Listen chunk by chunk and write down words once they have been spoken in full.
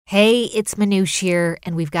Hey, it's Manoush here,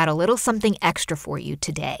 and we've got a little something extra for you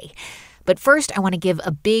today. But first, I want to give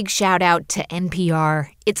a big shout out to NPR.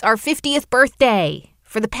 It's our 50th birthday.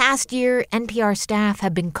 For the past year, NPR staff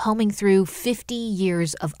have been combing through 50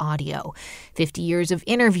 years of audio, 50 years of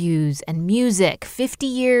interviews and music, 50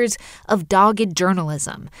 years of dogged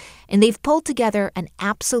journalism. And they've pulled together an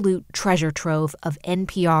absolute treasure trove of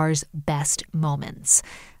NPR's best moments.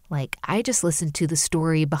 Like, I just listened to the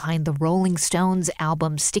story behind the Rolling Stones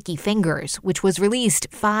album Sticky Fingers, which was released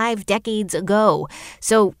 5 decades ago.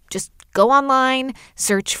 So just go online,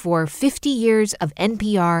 search for 50 years of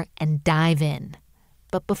NPR, and dive in.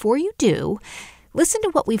 But before you do, listen to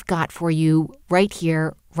what we've got for you right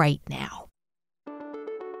here, right now.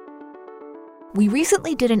 We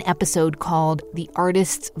recently did an episode called The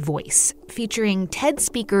Artist's Voice, featuring TED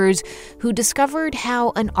speakers who discovered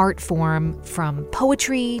how an art form, from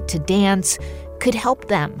poetry to dance, could help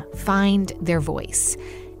them find their voice.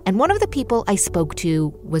 And one of the people I spoke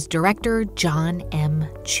to was director Jon M.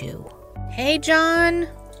 Chu. Hey, Jon.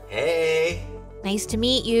 Hey. Nice to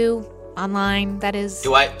meet you. Online, that is.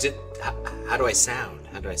 How do I sound?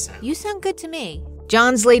 You sound good to me.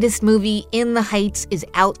 Jon's latest movie, In the Heights, is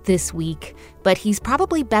out this week, but he's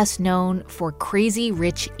probably best known for Crazy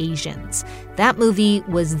Rich Asians. That movie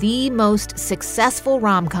was the most successful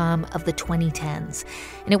rom-com of the 2010s,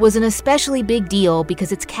 and it was an especially big deal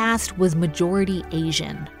because its cast was majority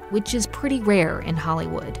Asian, which is pretty rare in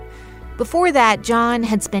Hollywood. Before that, Jon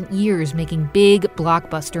had spent years making big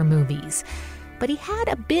blockbuster movies, but he had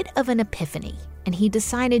a bit of an epiphany, and he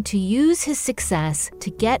decided to use his success to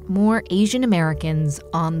get more Asian Americans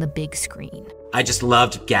on the big screen. I just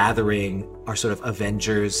loved gathering our sort of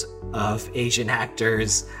Avengers of Asian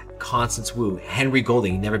actors. Constance Wu, Henry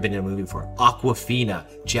Golding, never been in a movie before,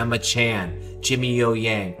 Awkwafina, Gemma Chan, Jimmy Yo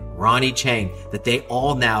Yang, Ronnie Chang, that they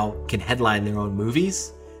all now can headline their own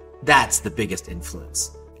movies. That's the biggest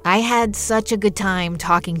influence. I had such a good time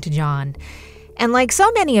talking to Jon. And like so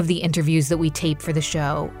many of the interviews that we tape for the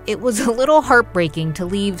show, it was a little heartbreaking to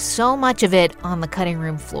leave so much of it on the cutting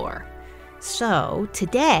room floor. So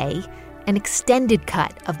today, an extended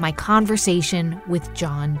cut of my conversation with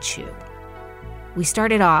Jon Chu. We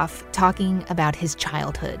started off talking about his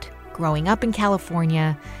childhood, growing up in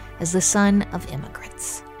California as the son of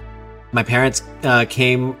immigrants. My parents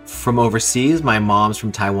came from overseas. My mom's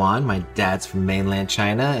from Taiwan. My dad's from mainland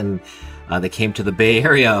China. And they came to the Bay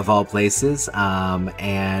Area, of all places,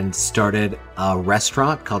 and started a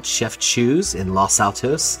restaurant called Chef Chu's in Los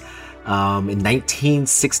Altos in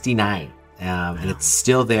 1969. And it's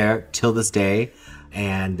still there till this day.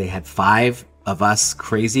 And they had 5 of us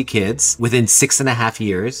crazy kids within 6.5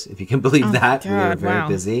 years, if you can believe that. God, we were very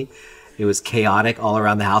busy. It was chaotic all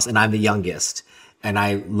around the house, and I'm the youngest. And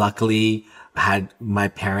I luckily had my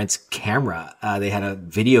parents' camera. They had a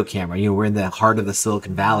video camera. You know, we're in the heart of the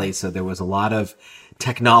Silicon Valley, so there was a lot of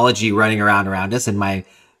technology running around us. And my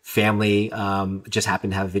family just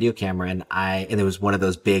happened to have a video camera, and it was one of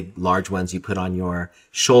those big, large ones you put on your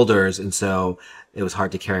shoulders, and so it was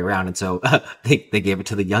hard to carry around. And so they gave it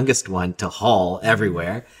to the youngest one to haul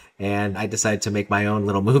everywhere, and I decided to make my own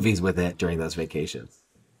little movies with it during those vacations.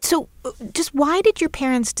 So just why did your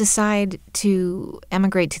parents decide to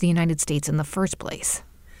emigrate to the United States in the first place?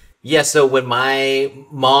 Yeah, so when my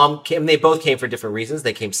mom came, they both came for different reasons.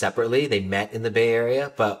 They came separately. They met in the Bay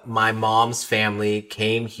Area, but my mom's family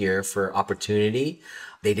came here for opportunity.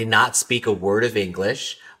 They did not speak a word of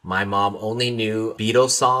English. My mom only knew Beatles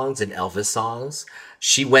songs and Elvis songs.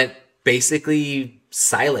 She went basically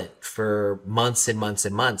silent for months and months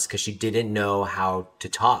and months because she didn't know how to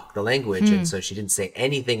talk the language. And so she didn't say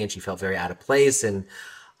anything, and she felt very out of place. And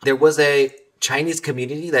there was a Chinese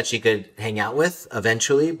community that she could hang out with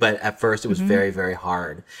eventually, but at first it was very, very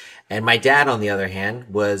hard. And my dad, on the other hand,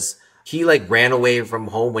 he ran away from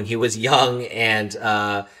home when he was young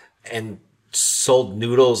and sold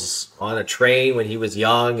noodles on a train when he was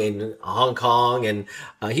young in Hong Kong. And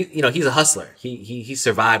he's a hustler. He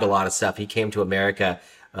survived a lot of stuff. He came to America,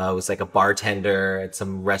 was like a bartender at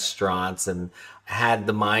some restaurants, and had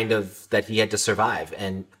the mind of that he had to survive.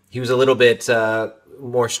 And he was a little bit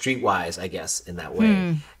more streetwise, I guess, in that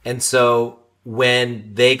way. And so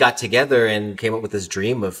when they got together and came up with this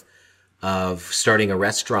dream of starting a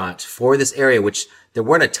restaurant for this area, which there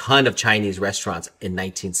weren't a ton of Chinese restaurants in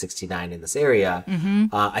 1969 in this area.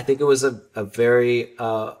 I think it was a very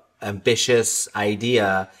ambitious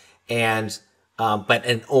idea, and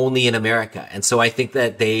only in America. And so I think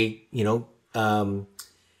that they,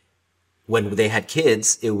 when they had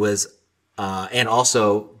kids, it was and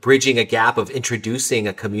also bridging a gap of introducing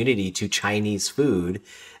a community to Chinese food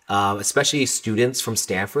especially students from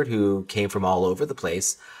Stanford who came from all over the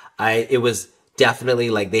place. It was definitely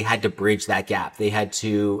like they had to bridge that gap. They had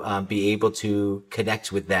to be able to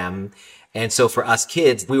connect with them. And so for us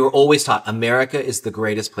kids, we were always taught America is the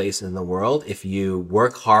greatest place in the world. If you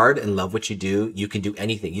work hard and love what you do, you can do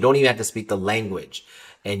anything. You don't even have to speak the language,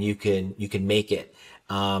 and you can make it.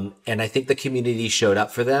 And I think the community showed up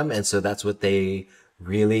for them. And so that's what they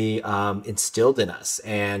really instilled in us.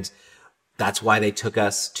 And that's why they took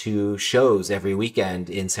us to shows every weekend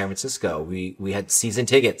in San Francisco. We had season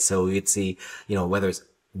tickets, so we'd see, whether it's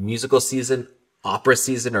musical season, opera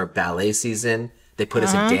season, or ballet season. They put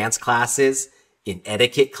us in dance classes, in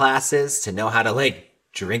etiquette classes to know how to like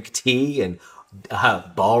drink tea and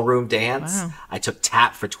ballroom dance. Wow. I took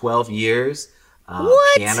tap for 12 years.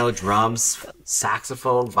 Piano, drums,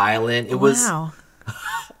 saxophone, violin. It was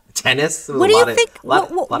tennis. What do you think?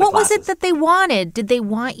 What was it that they wanted? Did they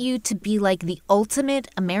want you to be like the ultimate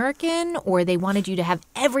American, or they wanted you to have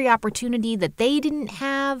every opportunity that they didn't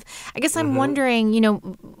have? I guess I'm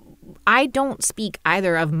wondering, I don't speak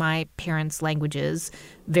either of my parents' languages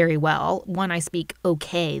very well. One I speak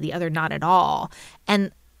okay, the other not at all.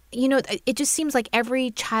 And it just seems like every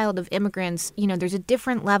child of immigrants, there's a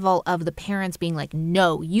different level of the parents being like,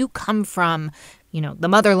 no, you come from, the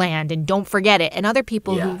motherland and don't forget it. And other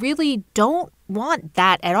people who really don't want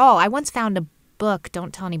that at all. I once found a book,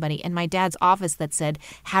 don't tell anybody, in my dad's office that said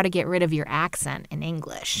how to get rid of your accent in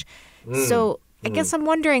English. So I guess I'm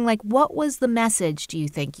wondering, like, what was the message do you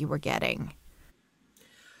think you were getting?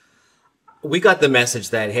 We got the message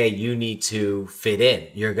that, hey, you need to fit in.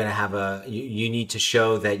 You're going to have you need to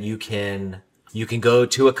show that you can go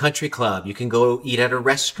to a country club. You can go eat at a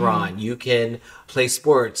restaurant. You can play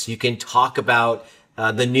sports. You can talk about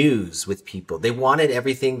the news with people. They wanted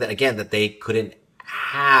everything that they couldn't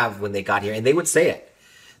have when they got here. And they would say it.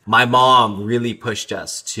 My mom really pushed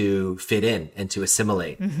us to fit in and to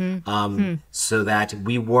assimilate so that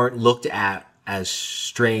we weren't looked at as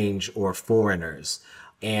strange or foreigners.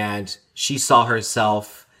 And she saw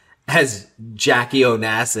herself as Jackie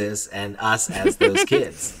Onassis and us as those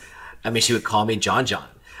kids. I mean, she would call me Jon.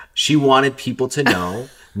 She wanted people to know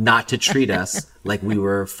not to treat us like we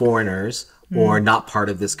were foreigners or not part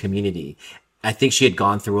of this community. I think she had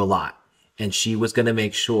gone through a lot. And she was going to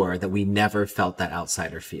make sure that we never felt that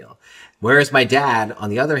outsider feel. Whereas my dad, on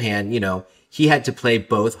the other hand, he had to play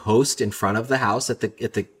both host in front of the house at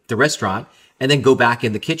the restaurant, and then go back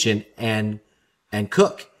in the kitchen and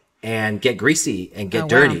cook and get greasy and get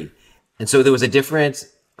dirty. Wow. And so there was a different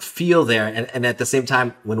feel there. And at the same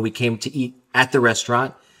time, when we came to eat at the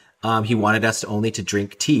restaurant, he wanted us only to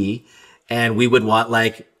drink tea, and we would want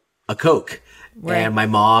like a Coke. Right. And my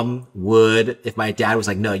mom would, if my dad was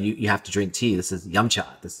like, no, you have to drink tea. This is yumcha.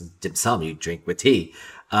 This is dim sum. You drink with tea.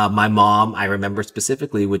 My mom, I remember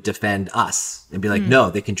specifically, would defend us and be like, no,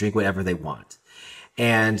 they can drink whatever they want.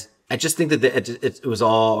 And I just think that it was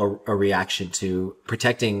all a reaction to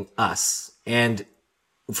protecting us. And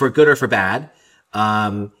for good or for bad,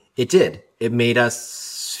 it did. It made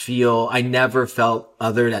us feel, I never felt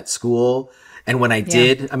othered at school. And when I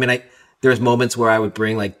did, there's moments where I would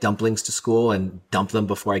bring like dumplings to school and dump them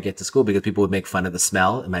before I get to school because people would make fun of the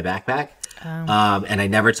smell in my backpack. And I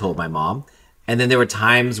never told my mom. And then there were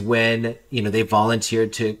times when, they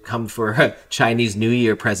volunteered to come for a Chinese New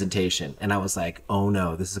Year presentation. And I was like, oh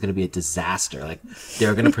no, this is going to be a disaster. Like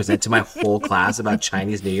they're going to present to my whole class about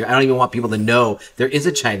Chinese New Year. I don't even want people to know there is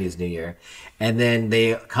a Chinese New Year. And then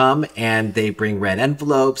they come and they bring red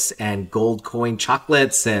envelopes and gold coin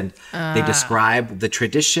chocolates, and they describe the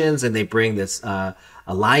traditions, and they bring this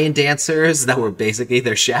lion dancers that were basically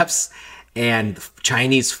their chefs, and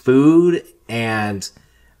Chinese food. And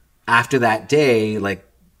after that day, like,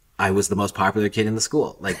 I was the most popular kid in the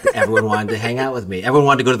school. Like everyone wanted to hang out with me. Everyone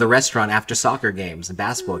wanted to go to the restaurant after soccer games and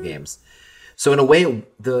basketball games. So in a way,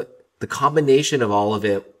 the combination of all of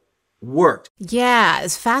it worked. Yeah,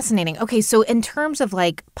 it's fascinating. Okay, so in terms of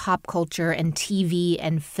like pop culture and TV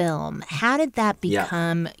and film, how did that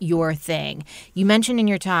become your thing? You mentioned in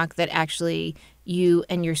your talk that actually you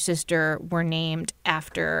and your sister were named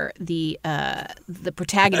after the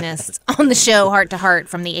protagonists on the show Heart to Heart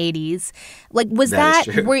from the 80s. Like, was that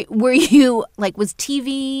were you like, was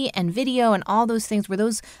TV and video and all those things, were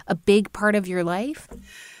those a big part of your life?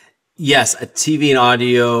 Yes, TV and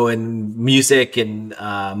audio and music and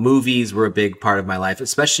movies were a big part of my life,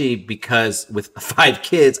 especially because with 5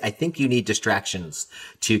 kids, I think you need distractions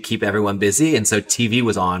to keep everyone busy. And so TV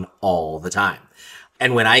was on all the time.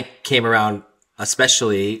 And when I came around,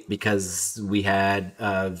 especially because we had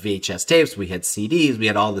VHS tapes, we had CDs, we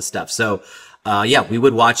had all this stuff. So we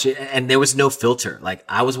would watch it, and there was no filter. Like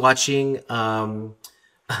I was watching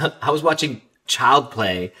I was watching Child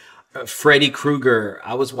Play, Freddy Krueger.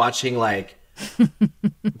 I was watching like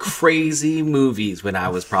crazy movies when I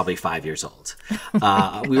was probably 5 years old.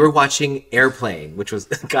 We were watching Airplane, which was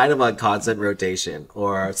kind of on constant rotation,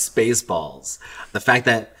 or Spaceballs. The fact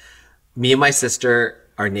that me and my sister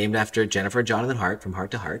are named after Jennifer and Jonathan Hart from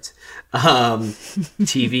Heart to Heart.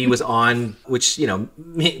 TV was on, which, you know,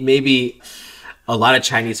 maybe a lot of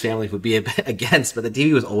Chinese families would be against, but the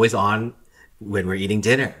TV was always on when we're eating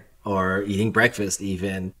dinner or eating breakfast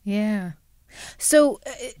even. Yeah. So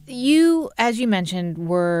you, as you mentioned,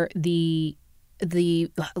 were the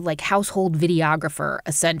like household videographer,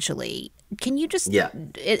 essentially. Can you just,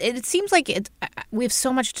 it seems like we have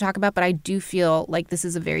so much to talk about, but I do feel like this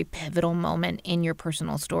is a very pivotal moment in your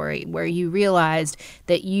personal story where you realized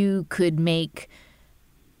that you could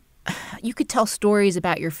tell stories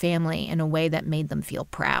about your family in a way that made them feel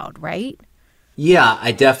proud, right? Yeah,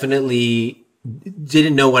 I definitely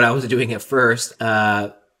didn't know what I was doing at first.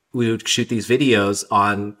 We would shoot these videos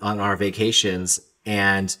on our vacations,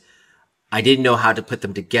 and I didn't know how to put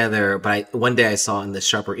them together. But one day I saw in the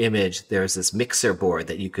Sharper Image, there's this mixer board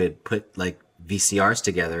that you could put like VCRs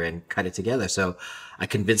together and cut it together. So I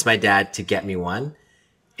convinced my dad to get me one.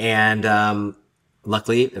 And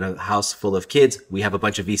luckily, in a house full of kids, we have a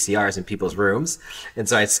bunch of VCRs in people's rooms. And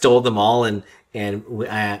so I stole them all and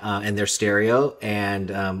their stereo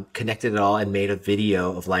and connected it all and made a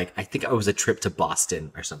video of like, I think it was a trip to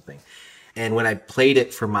Boston or something. And when I played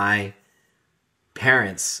it for my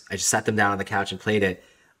parents, I just sat them down on the couch and played it.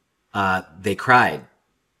 They cried.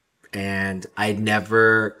 And I'd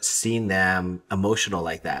never seen them emotional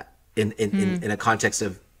like that in a context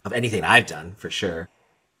of anything I've done, for sure.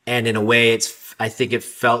 And in a way, I think it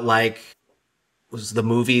felt like it was the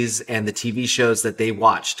movies and the TV shows that they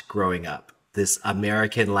watched growing up. This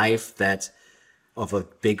American life of a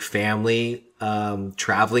big family,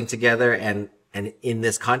 traveling together and in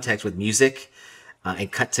this context with music,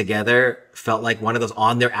 and cut together felt like one of those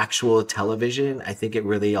on their actual television. I think it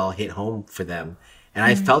really all hit home for them. And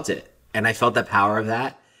I felt it. And I felt the power of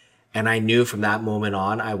that. And I knew from that moment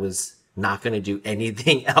on, I was not going to do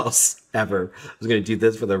anything else ever. I was going to do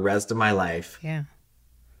this for the rest of my life. Yeah.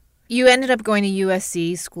 You ended up going to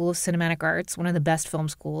USC, School of Cinematic Arts, one of the best film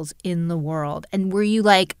schools in the world. And were you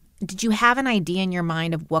like, did you have an idea in your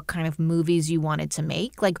mind of what kind of movies you wanted to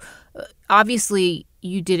make? Like, obviously,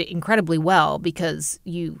 you did it incredibly well because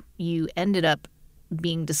you ended up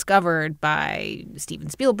being discovered by Steven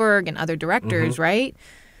Spielberg and other directors, right?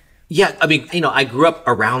 Yeah, I mean, I grew up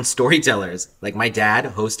around storytellers. Like my dad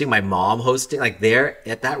hosting, my mom hosting, like they're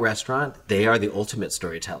at that restaurant, they are the ultimate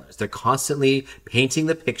storytellers. They're constantly painting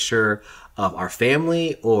the picture of our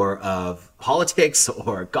family or of politics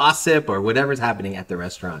or gossip or whatever's happening at the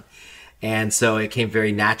restaurant. And so it came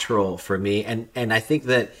very natural for me. And I think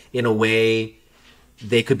that in a way,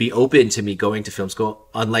 they could be open to me going to film school,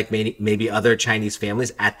 unlike maybe other Chinese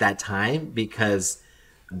families at that time, because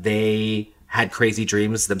they had crazy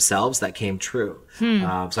dreams themselves that came true.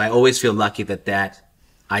 So I always feel lucky that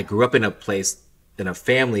I grew up in a place, in a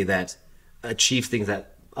family that achieved things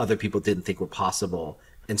that other people didn't think were possible.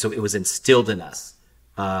 And so it was instilled in us.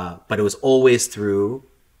 But it was always through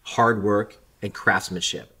hard work and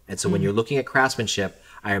craftsmanship. And so when you're looking at craftsmanship,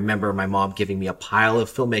 I remember my mom giving me a pile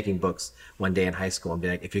of filmmaking books one day in high school and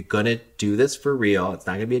being like, if you're going to do this for real, it's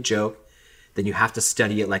not going to be a joke, then you have to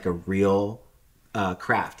study it like a real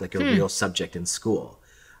craft, like a real subject in school.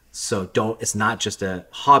 So it's not just a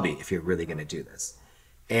hobby if you're really going to do this.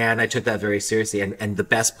 And I took that very seriously. And the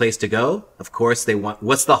best place to go, of course,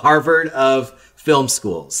 what's the Harvard of film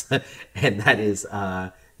schools? And that is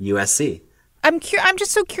USC. I'm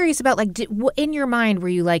just so curious about, like, in your mind, were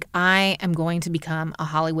you like, I am going to become a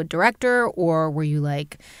Hollywood director? Or were you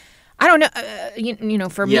like, I don't know,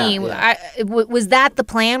 for me, was that the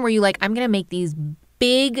plan? Were you like, I'm going to make these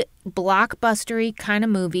big blockbustery kind of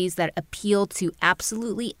movies that appeal to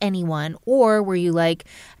absolutely anyone? Or were you like,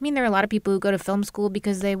 I mean, there are a lot of people who go to film school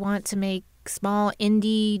because they want to make small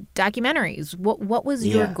indie documentaries. What was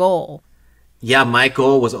your goal? Yeah, my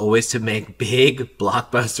goal was always to make big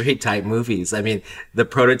blockbustery type movies. I mean, the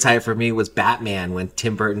prototype for me was Batman when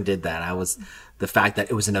Tim Burton did that. The fact that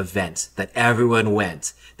it was an event, that everyone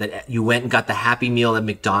went, that you went and got the Happy Meal at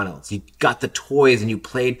McDonald's. You got the toys and you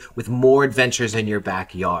played with more adventures in your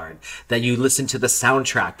backyard, that you listened to the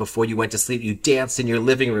soundtrack before you went to sleep. You danced in your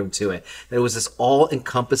living room to it. That it was this all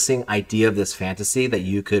encompassing idea of this fantasy that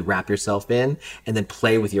you could wrap yourself in and then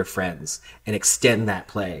play with your friends and extend that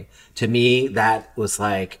play. To me, that was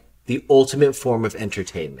like the ultimate form of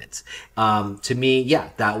entertainment. To me,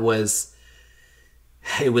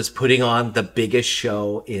 it was putting on the biggest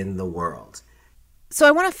show in the world. So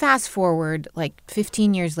I want to fast forward like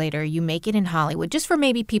 15 years later, you make it in Hollywood, just for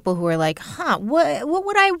maybe people who are like, what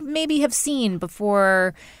would I maybe have seen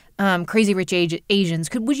before Crazy Rich Asians?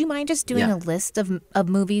 Would you mind just doing a list of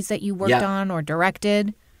movies that you worked on or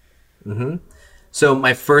directed? Mm-hmm. So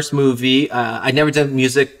my first movie, I'd never done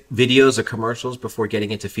music videos or commercials before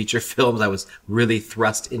getting into feature films. I was really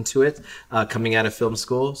thrust into it coming out of film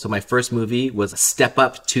school. So my first movie was Step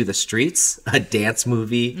Up to the Streets, a dance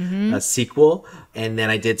movie, a sequel. And then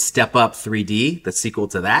I did Step Up 3D, the sequel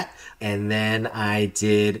to that. And then I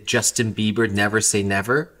did Justin Bieber, Never Say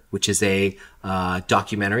Never, which is a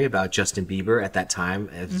documentary about Justin Bieber at that time,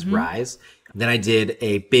 at his rise. And then I did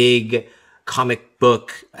a big comic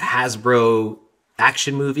book Hasbro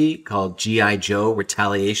action movie called G.I. Joe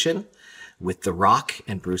Retaliation with The Rock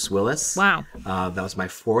and Bruce Willis. Wow. That was my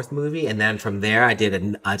fourth movie. And then from there, I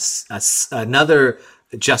did another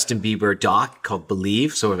Justin Bieber doc called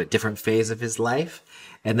Believe, sort of a different phase of his life.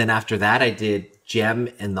 And then after that, I did Jem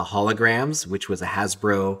and the Holograms, which was a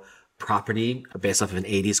Hasbro property based off of an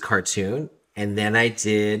 80s cartoon. And then I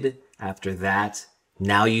did, after that,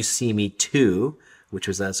 Now You See Me 2, which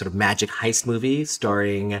was a sort of magic heist movie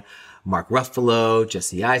starring Mark Ruffalo,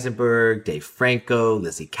 Jesse Eisenberg, Dave Franco,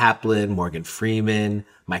 Lizzie Kaplan, Morgan Freeman,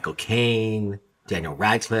 Michael Caine, Daniel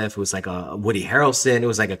Radcliffe. It was like a Woody Harrelson. It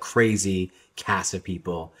was like a crazy cast of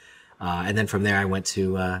people. And then from there, I went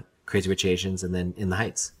to Crazy Rich Asians and then In the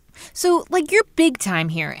Heights. So, like, you're big time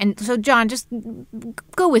here. And so, Jon, just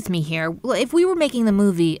go with me here. If we were making the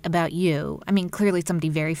movie about you, I mean, clearly somebody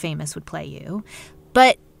very famous would play you.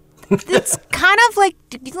 But it's kind of like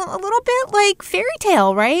a little bit like fairy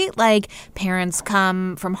tale, right? Like parents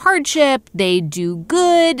come from hardship, they do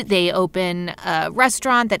good, they open a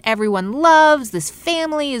restaurant that everyone loves. This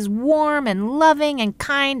family is warm and loving and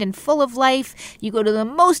kind and full of life. You go to the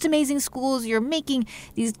most amazing schools. You're making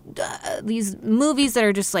these movies that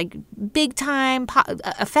are just like big time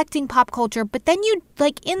affecting pop culture. But then you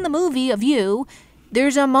like in the movie of you,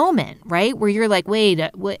 there's a moment, right, where you're like, wait,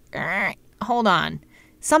 hold on.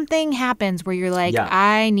 Something happens where you're like,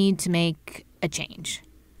 I need to make a change.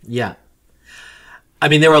 Yeah. I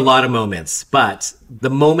mean, there were a lot of moments, but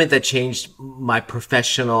the moment that changed my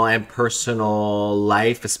professional and personal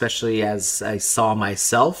life, especially as I saw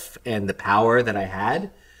myself and the power that I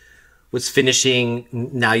had, was finishing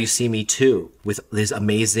Now You See Me 2 with this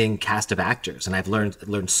amazing cast of actors. And I've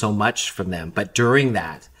learned so much from them. But during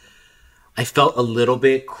that, I felt a little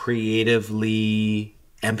bit creatively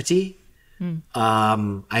empty.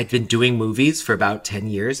 I'd been doing movies for about 10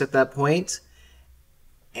 years at that point,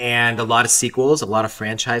 and a lot of sequels, a lot of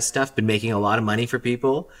franchise stuff, been making a lot of money for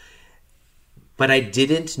people. But I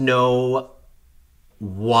didn't know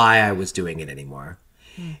why I was doing it anymore.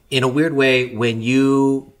 In a weird way, when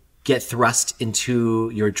you get thrust into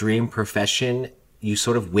your dream profession, you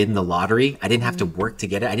sort of win the lottery. I didn't have to work to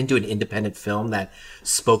get it. I didn't do an independent film that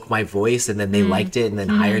spoke my voice and then they liked it and then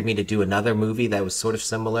hired me to do another movie that was sort of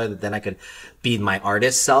similar that then I could be my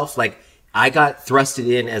artist self. Like I got thrusted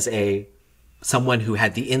in as someone who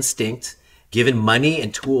had the instinct, given money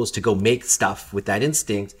and tools to go make stuff with that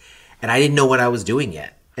instinct. And I didn't know what I was doing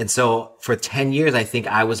yet. And so for 10 years, I think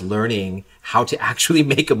I was learning how to actually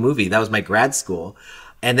make a movie. That was my grad school.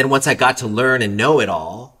 And then once I got to learn and know it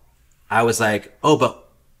all, I was like, oh, but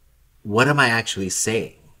what am I actually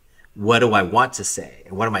saying? What do I want to say?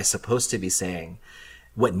 And what am I supposed to be saying?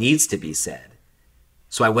 What needs to be said?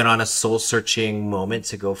 So I went on a soul-searching moment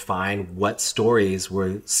to go find what stories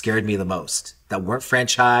scared me the most, that weren't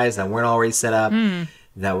franchised, that weren't already set up,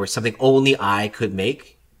 that were something only I could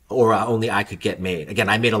make or only I could get made. Again,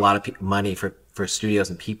 I made a lot of money for studios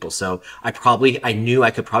and people. So I knew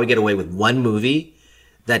I could probably get away with one movie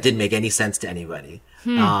that didn't make any sense to anybody.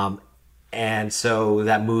 And so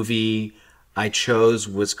that movie I chose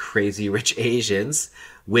was Crazy Rich Asians,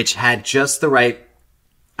 which had just the right...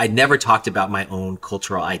 I never talked about my own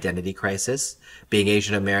cultural identity crisis, being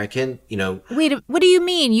Asian American, you know. Wait, what do you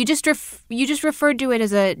mean? You just referred to it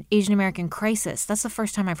as a Asian American crisis. That's the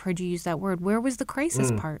first time I've heard you use that word. Where was the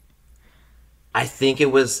crisis part? I think it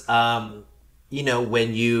was,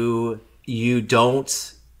 when you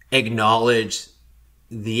don't acknowledge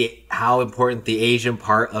how important the Asian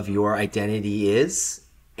part of your identity is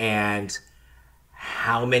and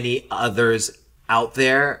how many others out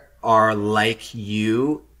there are like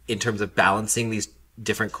you in terms of balancing these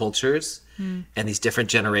different cultures and these different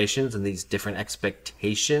generations and these different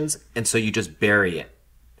expectations. And so you just bury it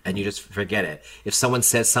and you just forget it. If someone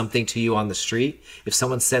says something to you on the street, if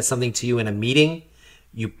someone says something to you in a meeting,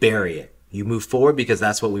 you bury it. You move forward because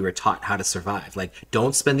that's what we were taught how to survive. Like,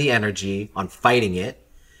 don't spend the energy on fighting it.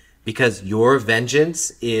 because your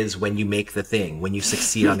vengeance is when you make the thing, when you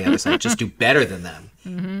succeed on the other side. Just do better than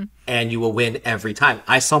them, and you will win every time.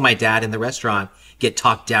 I saw my dad in the restaurant get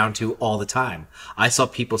talked down to all the time. I saw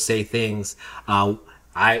people say things.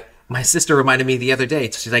 My sister reminded me the other day.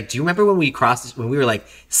 She's like, "Do you remember when we were like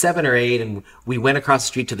 7 or 8, and we went across the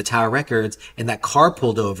street to the Tower Records, and that car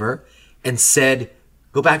pulled over and said,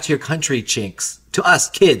 'Go back to your country, chinks,' to us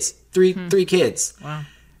kids, three kids." Wow.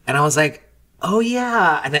 And I was like, "Oh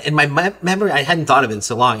yeah." And in my memory, I hadn't thought of it in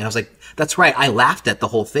so long. And I was like, "That's right." I laughed at the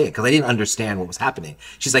whole thing because I didn't understand what was happening.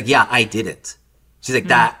 She's like, "Yeah, I didn't." She's like,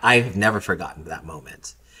 "That I have never forgotten that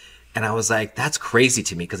moment." And I was like, "That's crazy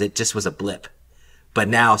to me," because it just was a blip. But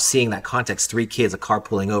now seeing that context, 3 kids, a car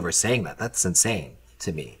pulling over, saying that's insane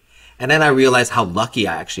to me. And then I realized how lucky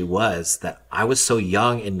I actually was that I was so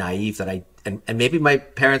young and naive that and maybe my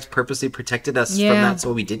parents purposely protected us from that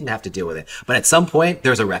so we didn't have to deal with it. But at some point,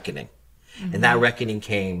 there's a reckoning. And that reckoning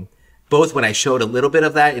came both when I showed a little bit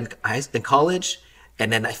of that in college,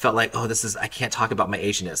 and then I felt like, I can't talk about my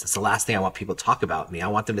Asianness. It's the last thing I want people to talk about me. I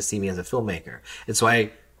want them to see me as a filmmaker. And so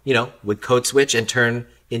I, would code switch and turn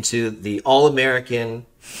into the all-American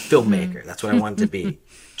filmmaker. That's what I wanted to be.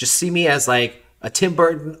 Just see me as like a Tim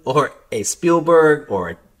Burton or a Spielberg or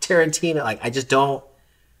a Tarantino. Like, I just don't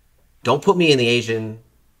put me in the Asian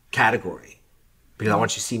category because I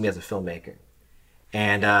want you to see me as a filmmaker.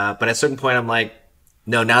 And, but at a certain point I'm like,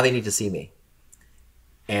 no, now they need to see me.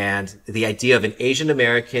 And the idea of an Asian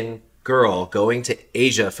American girl going to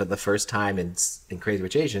Asia for the first time in Crazy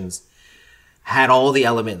Rich Asians had all the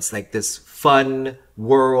elements, like this fun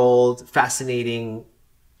world, fascinating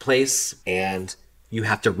place, and you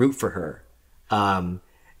have to root for her.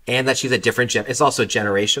 And that she's a different it's also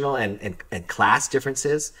generational and class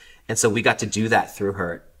differences. And so we got to do that through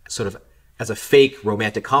her, sort of as a fake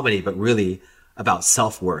romantic comedy, but really about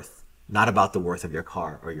self-worth, not about the worth of your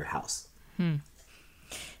car or your house.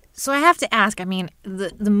 So I have to ask, I mean,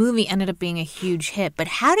 the movie ended up being a huge hit, but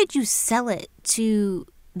how did you sell it to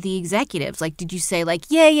the executives? Like, did you say like,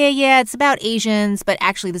 yeah, it's about Asians, but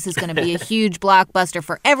actually this is going to be a huge blockbuster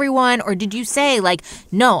for everyone? Or did you say like,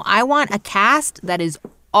 no, I want a cast that is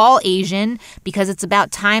all Asian because it's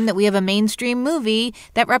about time that we have a mainstream movie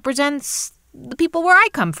that represents the people where I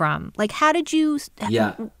come from? Like, how did you,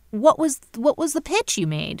 what was the pitch you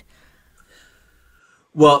made?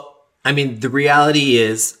 Well, I mean, the reality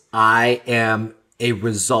is I am a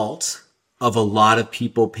result of a lot of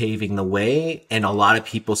people paving the way and a lot of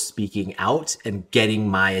people speaking out and getting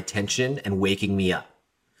my attention and waking me up.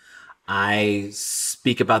 I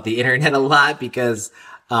speak about the internet a lot because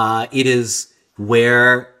it is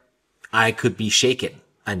where I could be shaken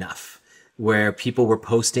enough, where people were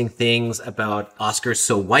posting things about Oscars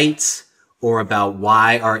so white or about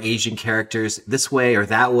why are Asian characters this way or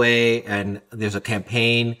that way. And there's a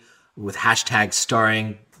campaign with hashtag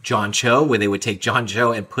starring John Cho where they would take John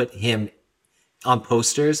Cho and put him on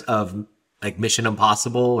posters of like Mission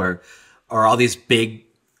Impossible or all these big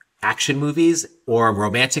action movies or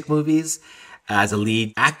romantic movies as a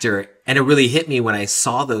lead actor. And it really hit me when I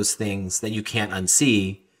saw those things that you can't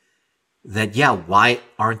unsee that, why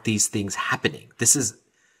aren't these things happening? This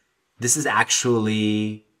is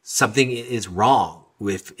actually something is wrong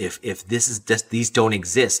if this is just, these don't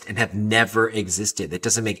exist and have never existed. That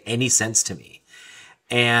doesn't make any sense to me.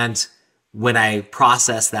 And when I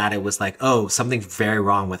processed that, it was like, oh, something's very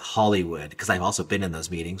wrong with Hollywood. Because I've also been in those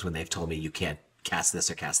meetings when they've told me you can't cast this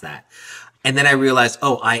or cast that. And then I realized,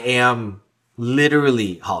 oh, I am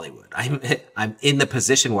literally Hollywood. I'm in the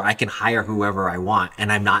position where I can hire whoever I want,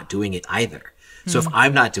 and I'm not doing it either. So if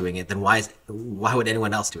I'm not doing it, then why would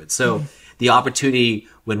anyone else do it? So the opportunity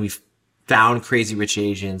when we found Crazy Rich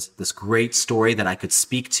Asians, this great story that I could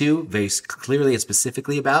speak to very clearly and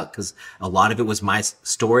specifically about, because a lot of it was my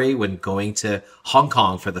story when going to Hong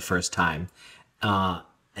Kong for the first time,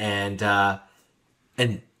 and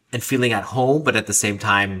feeling at home, but at the same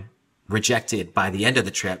time rejected by the end of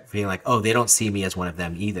the trip, feeling like, oh, they don't see me as one of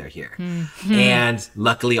them either here. And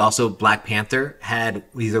luckily also Black Panther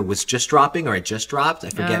was just dropping or had just dropped, I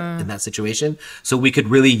forget, in that situation. So we could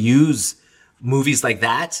really use movies like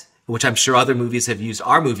that, which I'm sure other movies have used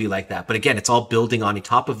our movie like that. But again, it's all building on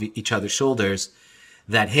top of each other's shoulders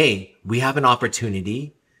that, hey, we have an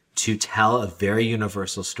opportunity to tell a very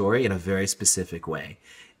universal story in a very specific way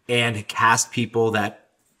and cast people that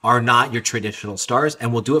are not your traditional stars,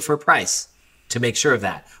 and we'll do it for a price to make sure of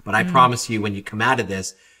that. But I promise you, when you come out of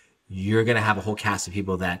this, you're going to have a whole cast of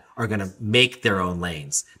people that are going to make their own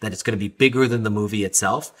lanes, that it's going to be bigger than the movie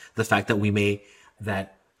itself. The fact that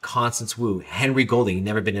Constance Wu, Henry Golding, he'd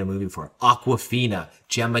never been in a movie before, Awkwafina,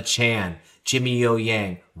 Gemma Chan, Jimmy Yo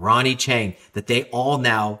Yang, Ronnie Chang, that they all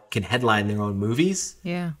now can headline their own movies.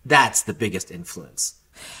 Yeah. That's the biggest influence.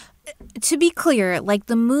 To be clear, like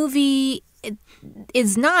the movie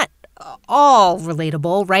is not all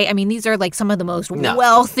relatable, right? I mean, these are like some of the most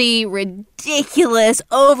wealthy, ridiculous,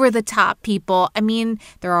 over-the-top people. I mean,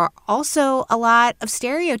 there are also a lot of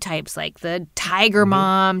stereotypes like the tiger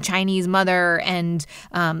mom, Chinese mother, and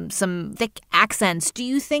some thick accents. Do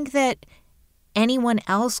you think that anyone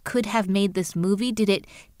else could have made this movie? Did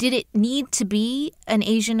it need to be an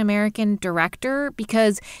Asian American director?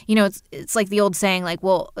 Because, you know, it's like the old saying, like,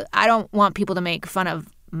 well, I don't want people to make fun of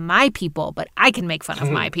my people, but I can make fun of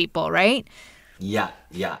my people, right? Yeah.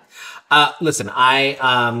 Listen, I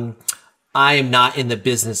am not in the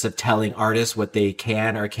business of telling artists what they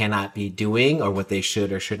can or cannot be doing or what they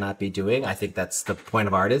should or should not be doing. I think that's the point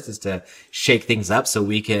of artists, is to shake things up so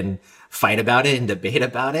we can fight about it and debate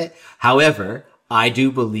about it. However, I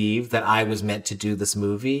do believe that I was meant to do this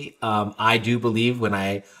movie. I do believe when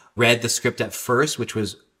I read the script at first, which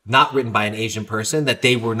was not written by an Asian person, that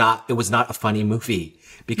it was not a funny movie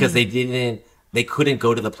because they couldn't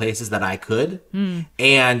go to the places that I could.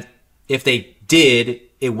 And if they did,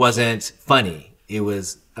 it wasn't funny. It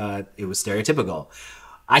was stereotypical.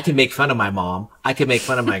 I can make fun of my mom. I can make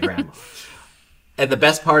fun of my grandma. And the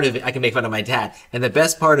best part of it, I can make fun of my dad. And the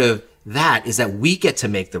best part of that is that we get to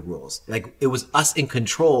make the rules. Like, it was us in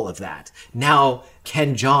control of that. Now,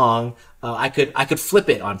 Ken Jeong, I could flip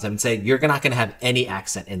it on them and say, you're not going to have any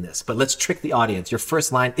accent in this, but let's trick the audience. Your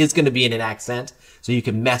first line is going to be in an accent, so you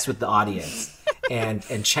can mess with the audience and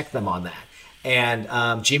check them on that.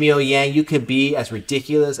 And Jimmy O Yang, you can be as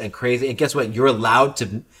ridiculous and crazy. And guess what? You're allowed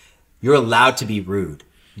to be rude.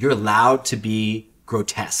 You're allowed to be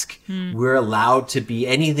grotesque. We're allowed to be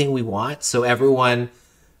anything we want. So everyone,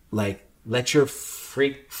 like, let your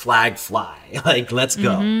freak flag fly. Like, let's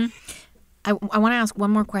go. I want to ask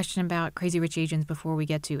one more question about Crazy Rich Asians before we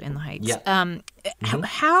get to In the Heights. Yeah.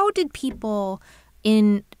 How did people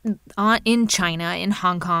in China, in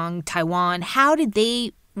Hong Kong, Taiwan, how did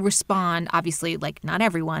they respond? Obviously, like, not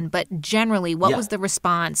everyone, but generally, what was the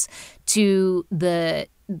response to the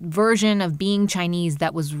version of being Chinese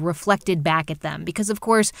that was reflected back at them? Because, of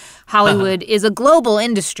course, Hollywood is a global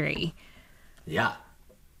industry. Yeah.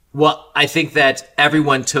 Well, I think that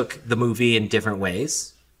everyone took the movie in different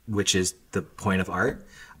ways, which is the point of art.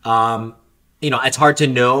 It's hard to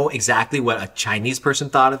know exactly what a Chinese person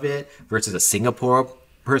thought of it versus a Singapore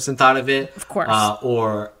person thought of it. Of course.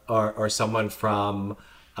 Or someone from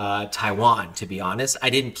Taiwan, to be honest. I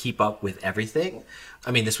didn't keep up with everything.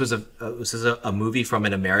 I mean, this is a movie from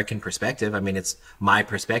an American perspective. I mean, it's my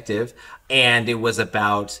perspective. And it was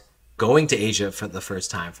about going to Asia for the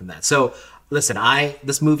first time from that. So, listen,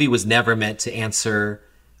 this movie was never meant to answer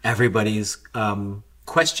everybody's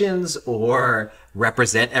questions or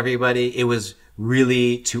represent everybody. It was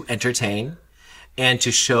really to entertain and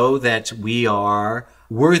to show that we are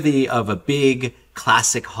worthy of a big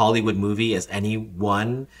classic Hollywood movie as any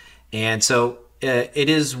one. And so it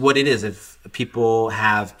is what it is. If people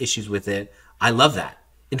have issues with it, I love that.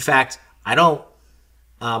 In fact, I don't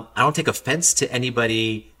take offense to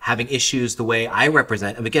anybody having issues the way I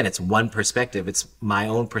represent. And again, it's one perspective. It's my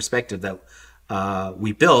own perspective that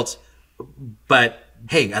we built. But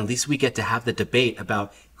hey, at least we get to have the debate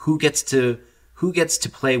about who gets to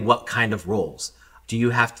play what kind of roles. Do you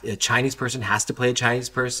have a Chinese person has to play a Chinese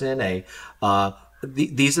person?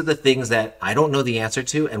 These are the things that I don't know the answer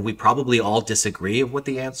to, and we probably all disagree of what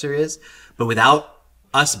the answer is. But without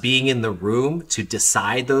us being in the room to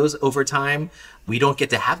decide those over time, we don't get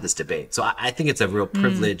to have this debate. So I think it's a real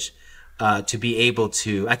privilege to be able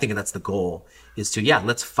to. I think that's the goal, is to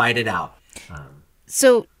let's fight it out.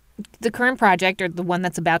 So the current project, or the one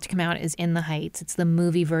that's about to come out, is In the Heights. It's the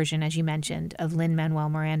movie version, as you mentioned, of Lin-Manuel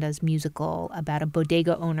Miranda's musical about a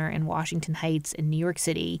bodega owner in Washington Heights in New York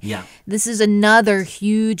City. Yeah. This is another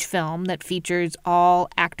huge film that features all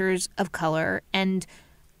actors of color, and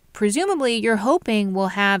presumably you're hoping will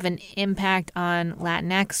have an impact on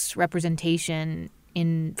Latinx representation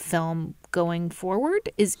in film going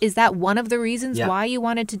forward. Is that one of the reasons why you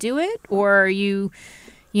wanted to do it? Or are you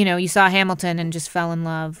saw Hamilton and just fell in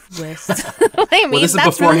love with. I mean, this is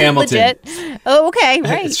that's before really Hamilton. Legit. Oh, okay,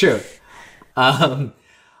 right. It's true.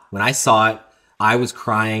 When I saw it, I was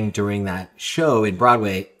crying during that show in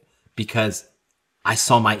Broadway because I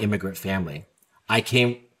saw my immigrant family. I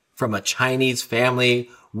came from a Chinese family,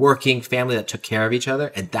 working family that took care of each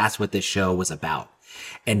other, and that's what this show was about.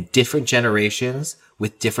 And different generations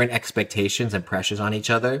with different expectations and pressures on each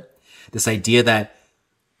other. This idea that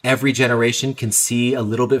every generation can see a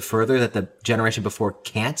little bit further that the generation before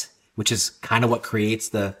can't, which is kind of what creates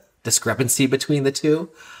the discrepancy between the two.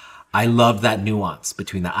 I love that nuance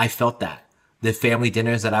between that. I felt that. The family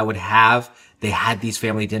dinners that I would have, they had these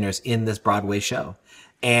family dinners in this Broadway show.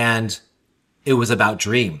 And it was about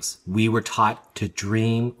dreams. We were taught to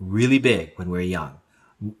dream really big when we were young.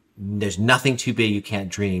 There's nothing too big you can't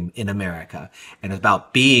dream in America. And it's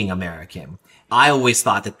about being American. I always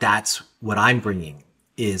thought that that's what I'm bringing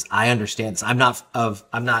is I understand this. I'm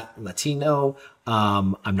not Latino.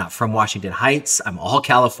 I'm not from Washington Heights. I'm all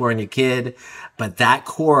California kid. But that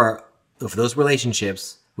core of those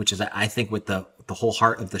relationships, which is, I think, what the whole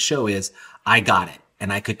heart of the show is, I got it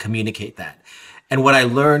and I could communicate that. And what I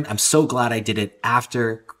learned, I'm so glad I did it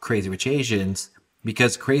after Crazy Rich Asians,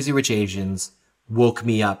 because Crazy Rich Asians woke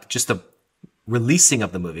me up. Just the releasing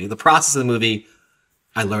of the movie, the process of the movie,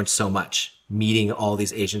 I learned so much. Meeting all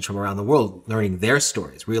these Asians from around the world, learning their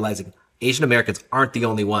stories, realizing Asian Americans aren't the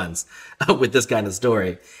only ones with this kind of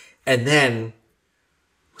story. And then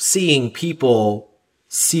seeing people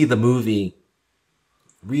see the movie,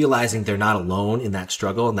 realizing they're not alone in that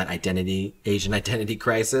struggle and that Asian identity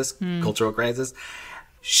crisis, cultural crisis,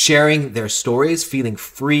 sharing their stories, feeling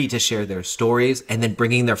free to share their stories, and then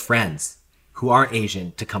bringing their friends who aren't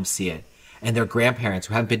Asian to come see it. And their grandparents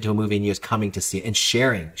who haven't been to a movie in years coming to see it and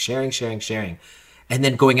sharing. And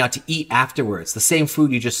then going out to eat afterwards. The same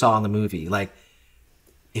food you just saw in the movie. Like,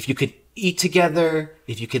 if you could eat together,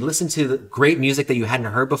 if you could listen to the great music that you hadn't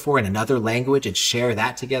heard before in another language and share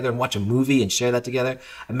that together and watch a movie and share that together.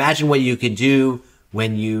 Imagine what you can do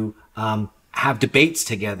when you have debates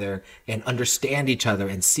together and understand each other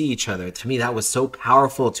and see each other. To me, that was so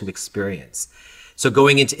powerful to experience. So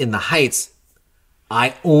going into In the Heights,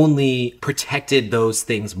 I only protected those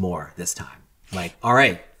things more this time. Like, all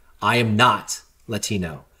right, I am not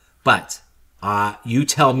Latino, but you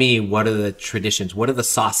tell me what are the traditions, what are the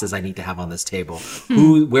sauces I need to have on this table?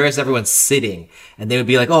 Where is everyone sitting? And they would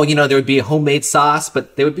be like, oh, there would be a homemade sauce,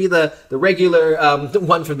 but there would be the regular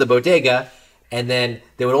one from the bodega. And then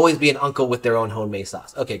there would always be an uncle with their own homemade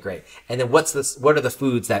sauce. Okay, great. And then what are the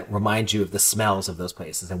foods that remind you of the smells of those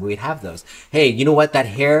places? And we'd have those. Hey, you know what? That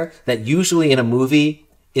hair that usually in a movie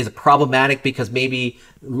is problematic because maybe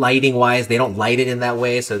lighting wise, they don't light it in that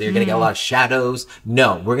way. So they're going to get a lot of shadows.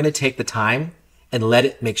 No, we're going to take the time and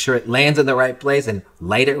make sure it lands in the right place and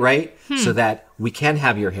light it right so that we can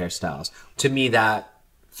have your hairstyles. To me, that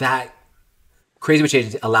Crazy Rich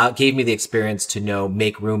Asians gave me the experience to know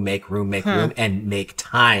make room, and make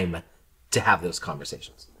time to have those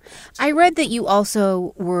conversations. I read that you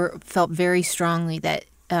also felt very strongly that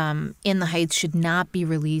In the Heights should not be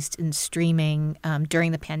released in streaming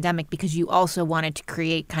during the pandemic because you also wanted to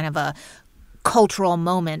create kind of a cultural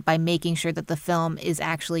moment by making sure that the film is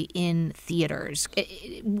actually in theaters.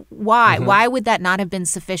 Why? Mm-hmm. Why would that not have been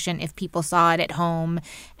sufficient if people saw it at home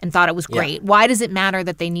and thought it was great? Yeah. Why does it matter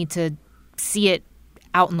that they need to see it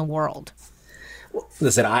out in the world? Well,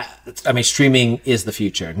 listen, I mean, streaming is the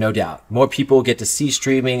future, no doubt. More people get to see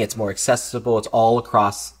streaming. It's more accessible. It's all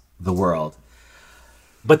across the world.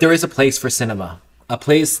 But there is a place for cinema, a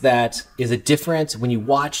place that is when you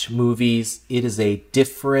watch movies, it is a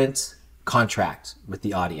different contract with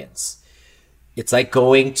the audience. It's like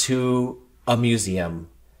going to a museum.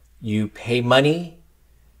 You pay money,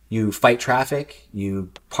 you fight traffic,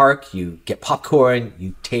 you park, you get popcorn,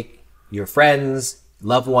 you take your friends,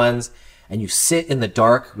 loved ones, and you sit in the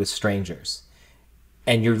dark with strangers.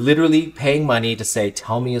 And you're literally paying money to say,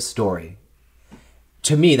 tell me a story.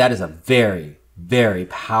 To me, that is a very, very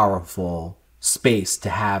powerful space to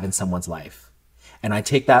have in someone's life. And I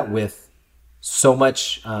take that with so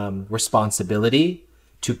much responsibility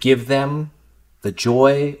to give them the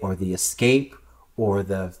joy or the escape or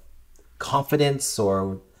the confidence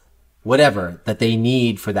or whatever that they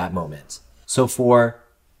need for that moment. So for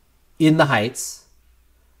In the Heights,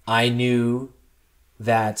 I knew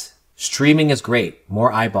that streaming is great.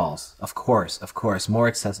 More eyeballs, of course. More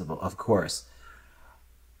accessible, of course.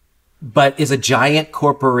 But is a giant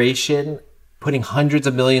corporation putting hundreds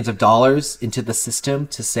of millions of dollars into the system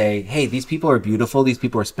to say, hey, these people are beautiful. These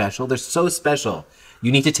people are special. They're so special.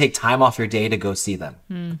 You need to take time off your day to go see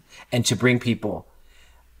them and to bring people.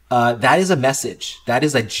 That is a message. That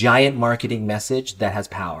is a giant marketing message that has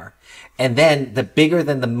power. And then the bigger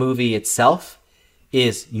than the movie itself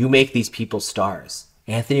is you make these people stars.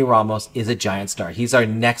 Anthony Ramos is a giant star. He's our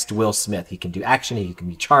next Will Smith. He can do action. He can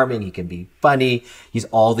be charming. He can be funny. He's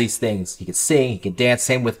all these things. He can sing. He can dance.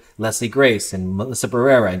 Same with Leslie Grace and Melissa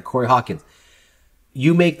Barrera and Corey Hawkins.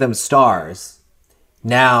 You make them stars.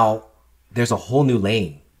 Now there's a whole new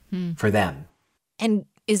lane for them. And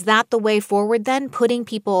Is that the way forward then? Putting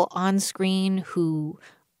people on screen who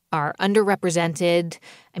are underrepresented?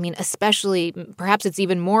 I mean, especially, perhaps it's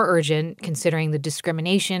even more urgent considering the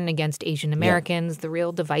discrimination against Asian Americans, the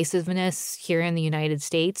real divisiveness here in the United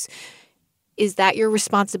States. Is that your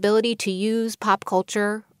responsibility to use pop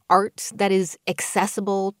culture, art that is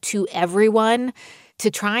accessible to everyone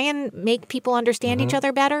to try and make people understand each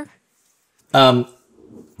other better?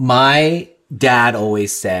 My dad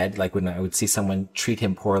always said, like when I would see someone treat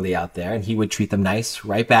him poorly out there, and he would treat them nice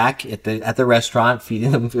right back at the restaurant,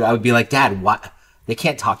 feeding them food, I would be like, Dad, what? They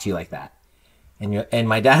can't talk to you like that. And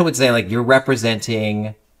my dad would say, like, we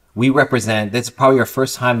represent, that's probably your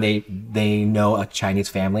first time they know a Chinese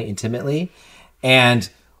family intimately. And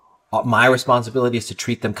my responsibility is to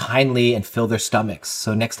treat them kindly and fill their stomachs.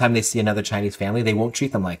 So next time they see another Chinese family, they won't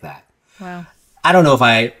treat them like that. Wow. I don't know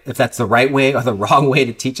if that's the right way or the wrong way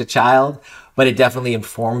to teach a child, but it definitely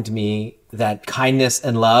informed me that kindness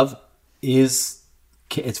and love is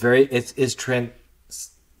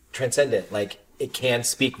transcendent. Like, it can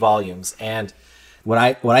speak volumes. And what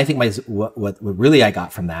I think what really I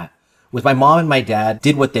got from that was my mom and my dad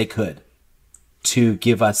did what they could to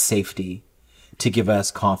give us safety, to give us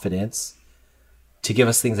confidence, to give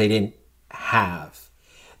us things they didn't have,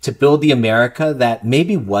 to build the America that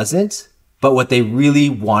maybe wasn't, but what they really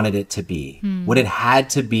wanted it to be, what it had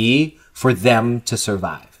to be for them to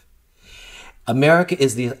survive. America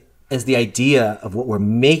is the idea of what we're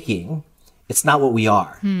making. It's not what we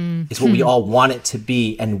are. It's what we all want it to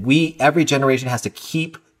be. And every generation has to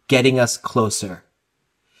keep getting us closer.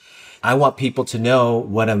 I want people to know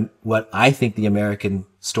what I think the American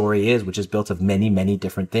story is, which is built of many, many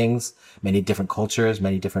different things, many different cultures,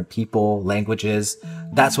 many different people, languages.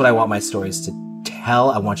 That's what I want my stories to tell.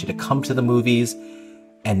 I want you to come to the movies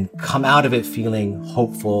and come out of it feeling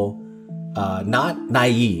hopeful, not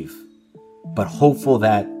naive, but hopeful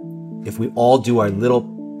that if we all do our little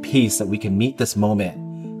piece, that we can meet this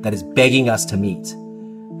moment that is begging us to meet,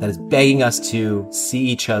 that is begging us to see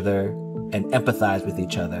each other and empathize with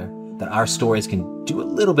each other, that our stories can do a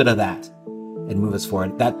little bit of that and move us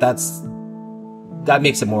forward. That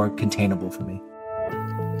makes it more containable for me.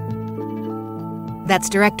 That's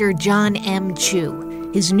director Jon M.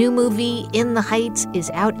 Chu. His new movie, In the Heights, is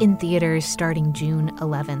out in theaters starting June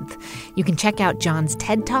 11th. You can check out Jon's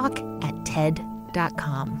TED Talk at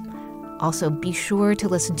TED.com. Also, be sure to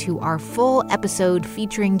listen to our full episode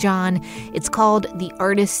featuring Jon. It's called The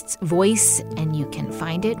Artist's Voice, and you can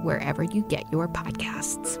find it wherever you get your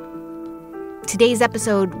podcasts. Today's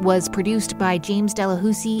episode was produced by James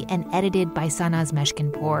Delahousie and edited by Sanaz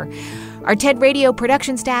Meshkinpour. Our TED Radio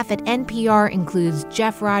production staff at NPR includes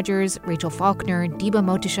Jeff Rogers, Rachel Faulkner, Deba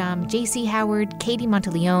Mohtasham, J.C. Howard, Katie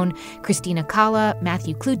Monteleone, Christina Kala,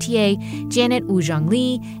 Matthew Cloutier, Janet Woo-Jung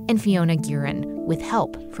Lee, and Fiona Guerin, with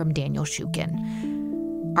help from Daniel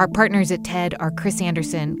Shukin. Our partners at TED are Chris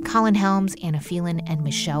Anderson, Colin Helms, Anna Phelan, and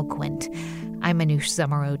Michelle Quint. I'm Manoush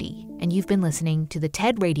Zomorodi, and you've been listening to the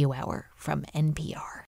TED Radio Hour from NPR.